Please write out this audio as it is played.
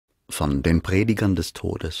Von den Predigern des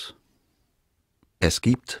Todes. Es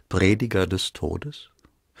gibt Prediger des Todes,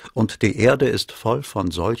 und die Erde ist voll von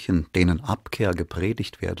solchen, denen Abkehr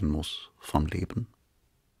gepredigt werden muss vom Leben.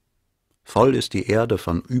 Voll ist die Erde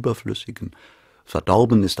von Überflüssigen,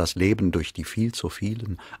 verdorben ist das Leben durch die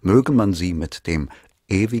Viel-zu-Vielen, möge man sie mit dem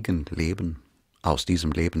ewigen Leben aus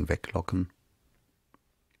diesem Leben weglocken.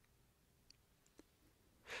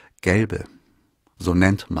 Gelbe, so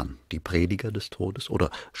nennt man die Prediger des Todes,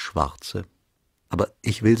 oder Schwarze, aber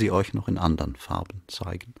ich will sie euch noch in anderen Farben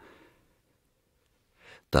zeigen.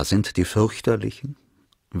 Da sind die Fürchterlichen,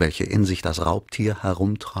 welche in sich das Raubtier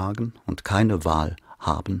herumtragen und keine Wahl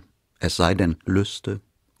haben, es sei denn Lüste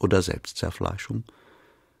oder Selbstzerfleischung.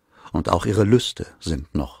 Und auch ihre Lüste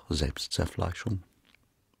sind noch Selbstzerfleischung.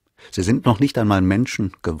 Sie sind noch nicht einmal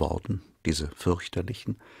Menschen geworden, diese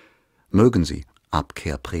Fürchterlichen. Mögen sie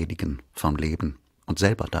Abkehr predigen vom Leben und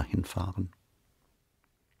selber dahin fahren.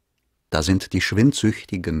 Da sind die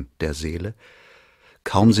Schwindsüchtigen der Seele.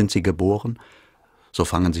 Kaum sind sie geboren, so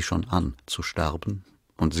fangen sie schon an zu sterben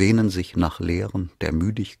und sehnen sich nach Lehren der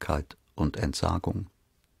Müdigkeit und Entsagung.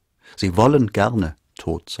 Sie wollen gerne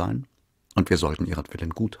tot sein, und wir sollten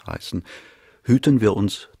ihretwillen gutheißen. Hüten wir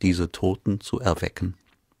uns, diese Toten zu erwecken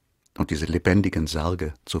und diese lebendigen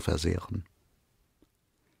Särge zu versehren.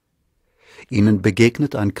 Ihnen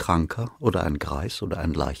begegnet ein Kranker oder ein Greis oder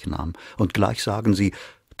ein Leichnam, und gleich sagen sie,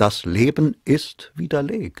 das Leben ist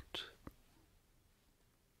widerlegt.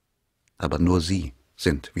 Aber nur sie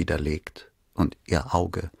sind widerlegt, und ihr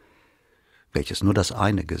Auge, welches nur das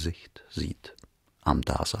eine Gesicht sieht, am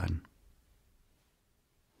Dasein.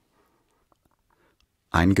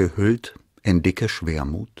 Eingehüllt in dicke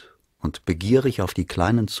Schwermut und begierig auf die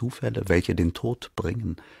kleinen Zufälle, welche den Tod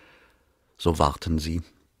bringen, so warten sie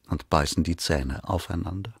und beißen die Zähne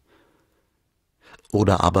aufeinander.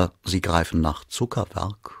 Oder aber sie greifen nach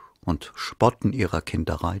Zuckerwerk und spotten ihrer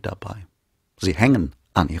Kinderei dabei. Sie hängen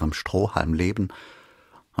an ihrem Strohhalmleben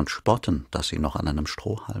und spotten, dass sie noch an einem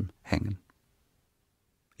Strohhalm hängen.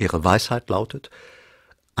 Ihre Weisheit lautet,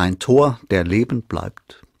 ein Tor, der lebend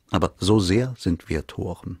bleibt, aber so sehr sind wir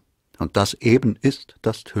Toren, und das eben ist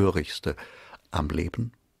das Törichtste am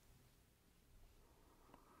Leben.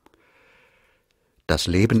 Das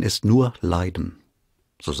Leben ist nur Leiden,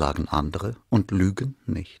 so sagen andere und lügen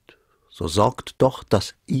nicht. So sorgt doch,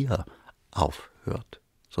 dass ihr aufhört.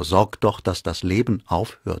 So sorgt doch, dass das Leben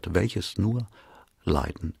aufhört, welches nur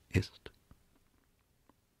Leiden ist.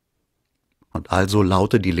 Und also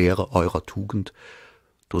laute die Lehre eurer Tugend,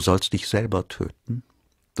 du sollst dich selber töten,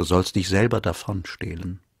 du sollst dich selber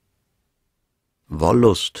davonstehlen.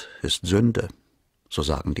 Wollust ist Sünde, so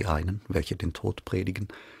sagen die einen, welche den Tod predigen.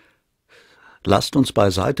 Lasst uns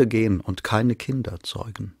beiseite gehen und keine Kinder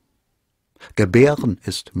zeugen. Gebären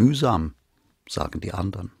ist mühsam, sagen die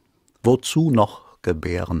anderen. Wozu noch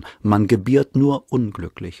gebären? Man gebiert nur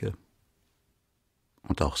Unglückliche.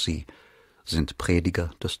 Und auch sie sind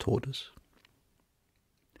Prediger des Todes.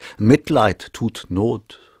 Mitleid tut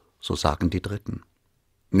Not, so sagen die Dritten.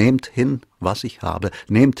 Nehmt hin, was ich habe,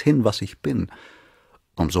 nehmt hin, was ich bin,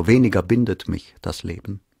 umso weniger bindet mich das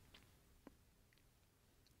Leben.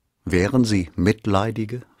 Wären sie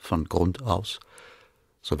Mitleidige von Grund aus,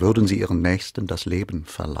 so würden sie ihren Nächsten das Leben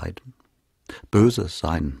verleiden. Böse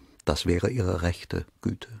sein, das wäre ihre rechte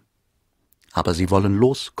Güte. Aber sie wollen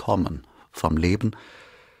loskommen vom Leben.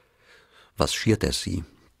 Was schiert es sie,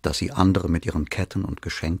 dass sie andere mit ihren Ketten und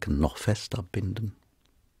Geschenken noch fester binden?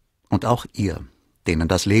 Und auch ihr, denen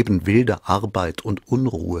das Leben wilde Arbeit und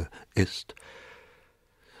Unruhe ist,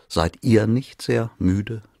 seid ihr nicht sehr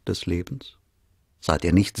müde des Lebens? Seid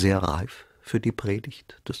ihr nicht sehr reif für die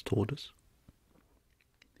Predigt des Todes?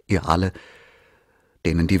 Ihr alle,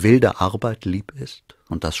 denen die wilde Arbeit lieb ist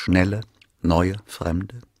und das schnelle, neue,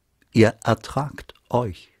 fremde, ihr ertragt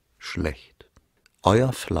euch schlecht.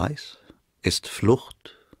 Euer Fleiß ist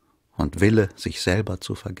Flucht und Wille, sich selber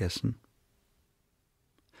zu vergessen.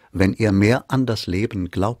 Wenn ihr mehr an das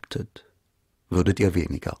Leben glaubtet, würdet ihr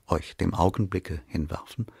weniger euch dem Augenblicke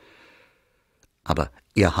hinwerfen. Aber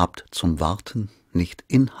ihr habt zum Warten nicht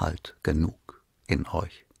Inhalt genug in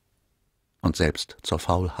euch und selbst zur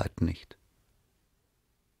Faulheit nicht.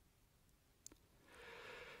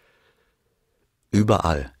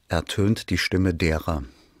 Überall ertönt die Stimme derer,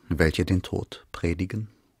 welche den Tod predigen.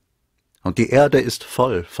 Und die Erde ist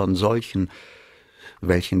voll von solchen,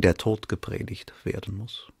 welchen der Tod gepredigt werden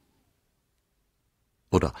muss.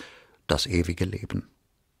 Oder das ewige Leben,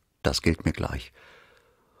 das gilt mir gleich,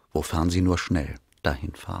 wofern sie nur schnell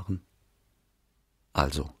dahin fahren.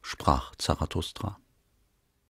 Also sprach Zarathustra.